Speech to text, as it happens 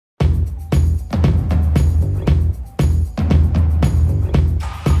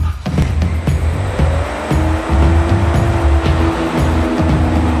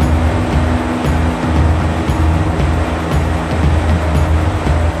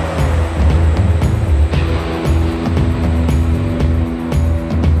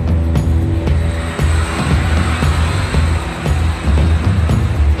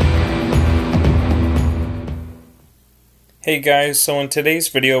Hey guys, so in today's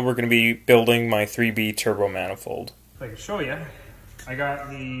video we're going to be building my 3B turbo manifold. If I can show you, I got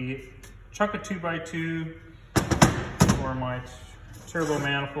the chunk of 2x2 for my turbo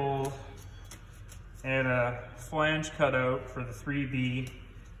manifold and a flange cutout for the 3B.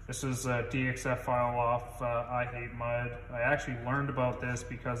 This is a DXF file off I Hate Mud. I actually learned about this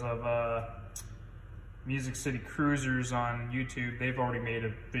because of Music City Cruisers on YouTube. They've already made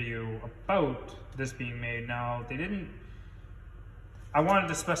a video about this being made. Now, they didn't. I wanted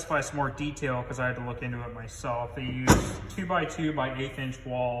to specify some more detail because I had to look into it myself. They use 2x2 by 1/8 inch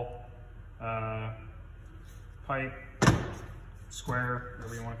wall pipe, square,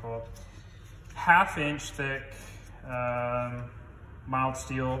 whatever you want to call it. 1/2 inch thick mild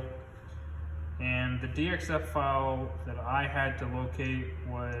steel. And the DXF file that I had to locate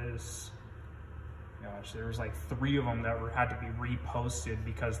was, gosh, there was like 3 of them that had to be reposted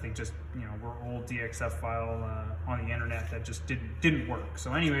because they just, you know, were old DXF file on the internet that just didn't work.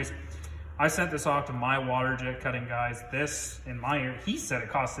 So anyways, I sent this off to my water jet cutting guys. This, in my ear, he said it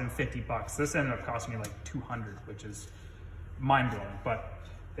cost him 50 bucks. This ended up costing me like 200, which is mind blowing, but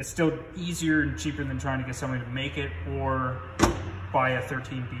it's still easier and cheaper than trying to get somebody to make it or buy a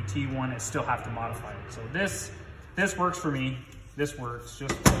 13BT one and still have to modify it. So this works for me. This works.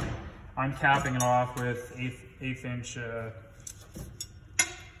 Just I'm capping it off with 1/8 inch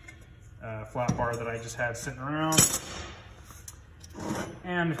flat bar that I just had sitting around.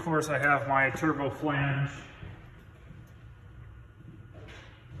 And of course I have my turbo flange.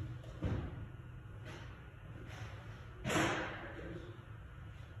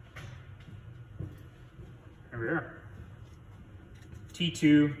 There we are.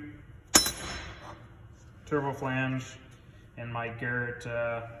 T2 turbo flange and my Garrett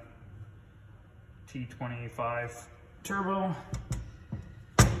T25 turbo.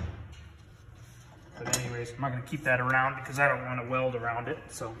 But anyways, I'm not going to keep that around because I don't want to weld around it.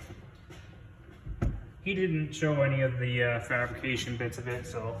 So he didn't show any of the fabrication bits of it,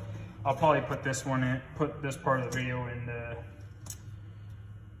 so I'll probably put this one in, put this part of the video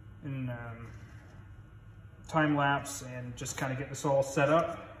in time lapse and just kind of get this all set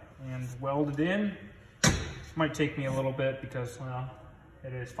up and welded in. Might take me a little bit because, well,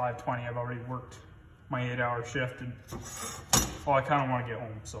 it is 5:20. I've already worked my 8-hour shift and well, I kind of want to get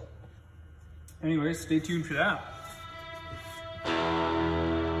home. So anyways, stay tuned for that.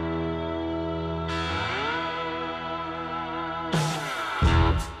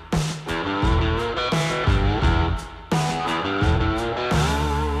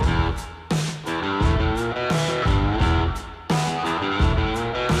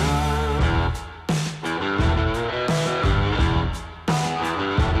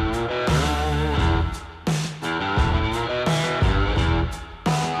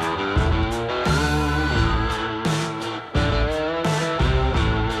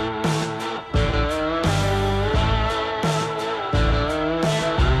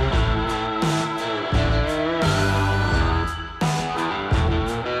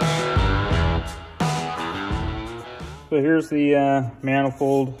 So here's the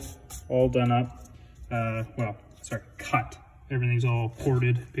manifold all done up. Well, sorry, cut. Everything's all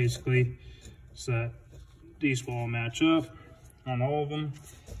ported basically, so that these will all match up on all of them.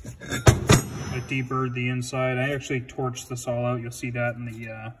 I deburred the inside. I actually torched this all out. You'll see that in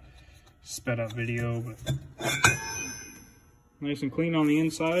the sped up video, but nice and clean on the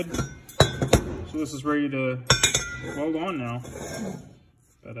inside. So this is ready to weld on now.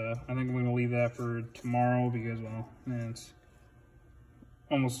 But I think I'm going to leave that for tomorrow because, well, it's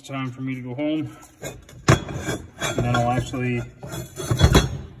almost time for me to go home. And then I'll actually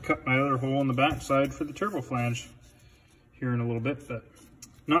cut my other hole in the back side for the turbo flange here in a little bit, but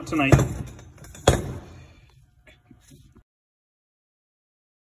not tonight.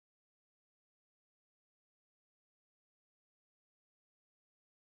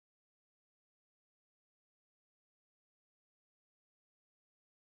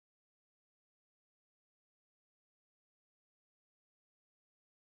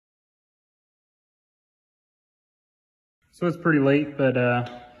 So it's pretty late, but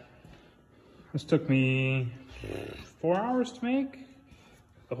this took me 4 hours to make.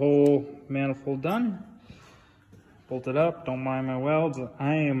 The whole manifold done. Bolted up, don't mind my welds.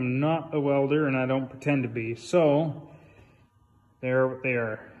 I am not a welder and I don't pretend to be. So, there they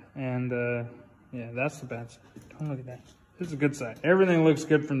are. And yeah, that's the bad side. Don't look at that. This is a good side. Everything looks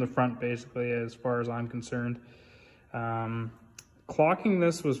good from the front basically as far as I'm concerned. Clocking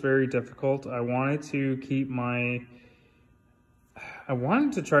this was very difficult. I wanted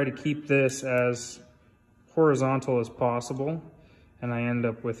to try to keep this as horizontal as possible, and I end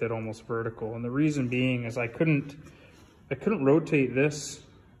up with it almost vertical. And the reason being is I couldn't I couldn't rotate this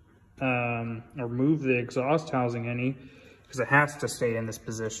or move the exhaust housing any, because it has to stay in this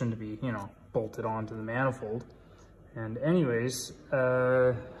position to be, you know, bolted onto the manifold. And anyways,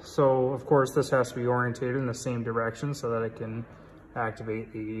 so of course this has to be orientated in the same direction so that I can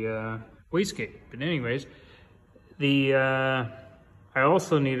activate the wastegate. But anyways, I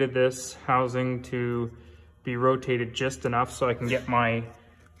also needed this housing to be rotated just enough so I can get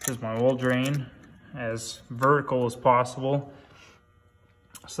this is my oil drain, as vertical as possible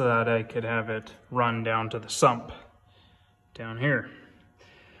so that I could have it run down to the sump down here.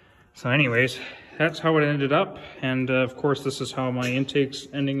 So anyways, that's how it ended up. And of course, this is how my intake's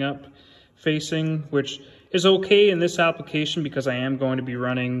ending up facing, which is okay in this application because I am going to be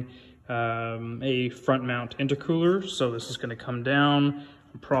running a front mount intercooler. So this is going to come down.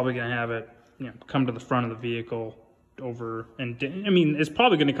 I'm probably going to have it, you know, come to the front of the vehicle over, and I mean, it's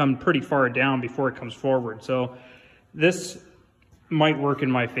probably going to come pretty far down before it comes forward. So this might work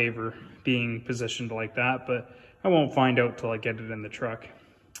in my favor being positioned like that, but I won't find out till I get it in the truck.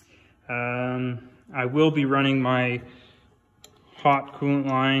 I will be running my hot coolant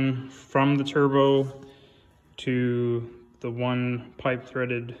line from the turbo to the one pipe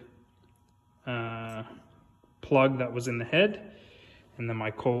threaded plug that was in the head, and then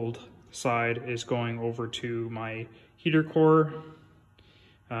my cold side is going over to my heater core,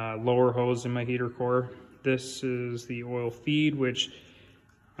 lower hose in my heater core. This is the oil feed, which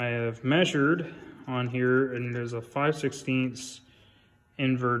I have measured on here, and there's a 5/16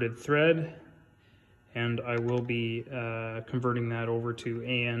 inverted thread, and I will be converting that over to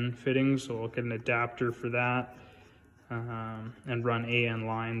AN fittings, so I'll get an adapter for that and run AN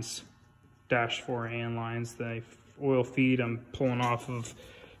lines, -4 AN lines. The oil feed I'm pulling off of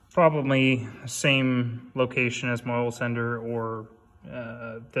probably the same location as my oil sender, or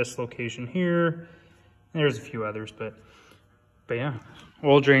this location here. There's a few others, but yeah.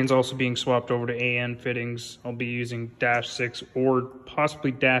 Oil drain's also being swapped over to AN fittings. I'll be using -6 or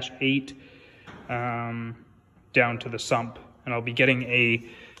possibly -8 down to the sump, and I'll be getting a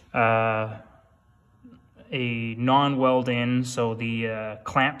non-weld in, so the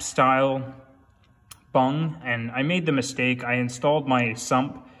clamp style bung. And I made the mistake, I installed my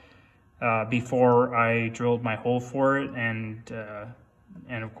sump before I drilled my hole for it, and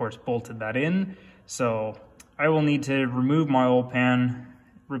of course bolted that in. So I will need to remove my oil pan,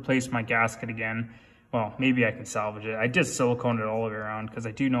 replace my gasket again. Well, maybe I can salvage it. I did silicone it all the way around because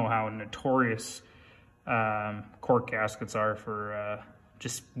I do know how notorious cork gaskets are for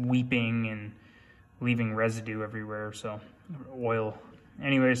just weeping and leaving residue everywhere, so oil.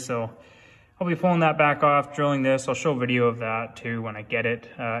 Anyways, so I'll be pulling that back off, drilling this. I'll show a video of that too when I get it.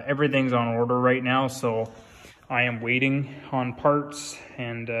 Everything's on order right now, so I am waiting on parts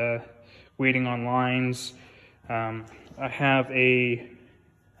and waiting on lines. I have a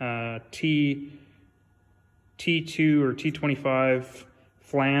T2 or T25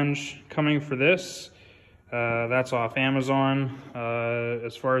 flange coming for this. That's off Amazon.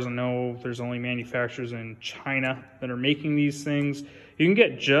 As far as I know, there's only manufacturers in China that are making these things. You can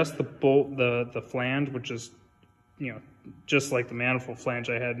get just the bolt, the flange, which is, you know, just like the manifold flange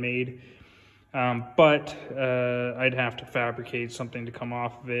I had made. But I'd have to fabricate something to come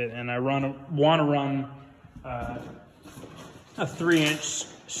off of it, and I want to run a 3-inch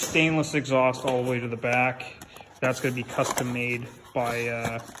stainless exhaust all the way to the back. That's going to be custom made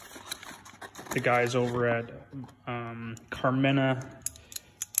by the guys over at Carmena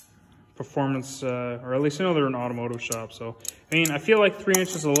Performance, or at least I know they're an automotive shop. So, I mean, I feel like 3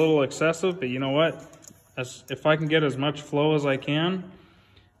 inches is a little excessive, but you know what? If I can get as much flow as I can,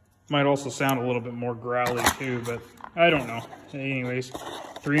 might also sound a little bit more growly too, but I don't know. Anyways,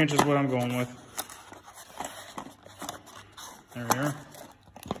 3 inches is what I'm going with. There we are.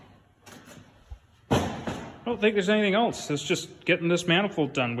 I don't think there's anything else. It's just getting this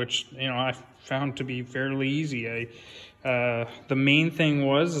manifold done, which, you know, I found to be fairly easy. The main thing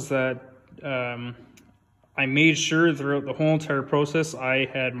is that I made sure throughout the whole entire process I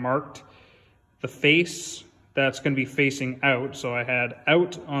had marked the face that's going to be facing out. So I had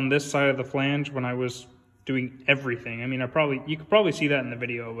out on this side of the flange when I was doing everything. I mean, you could probably see that in the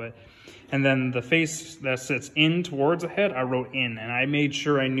video, but, and then the face that sits in towards the head, I wrote in, and I made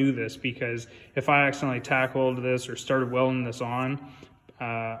sure I knew this, because if I accidentally tackled this or started welding this on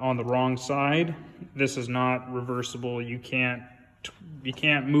the wrong side, this is not reversible. You can't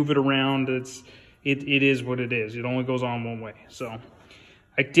move it around. It is what it is. It only goes on one way. So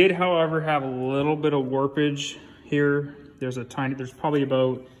I did, however, have a little bit of warpage here. There's probably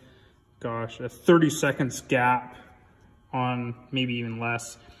about, gosh, a 30 seconds gap on, maybe even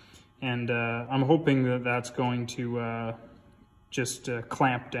less. And I'm hoping that that's going to just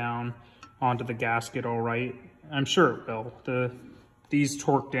clamp down onto the gasket all right. I'm sure it will. These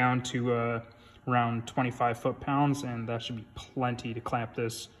torque down to around 25 foot-pounds, and that should be plenty to clamp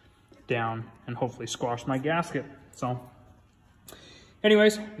this down and hopefully squash my gasket. So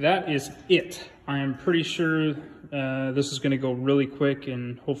anyways, that is it. I am pretty sure this is going to go really quick,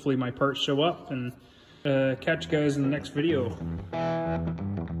 and hopefully my parts show up, and catch you guys in the next video.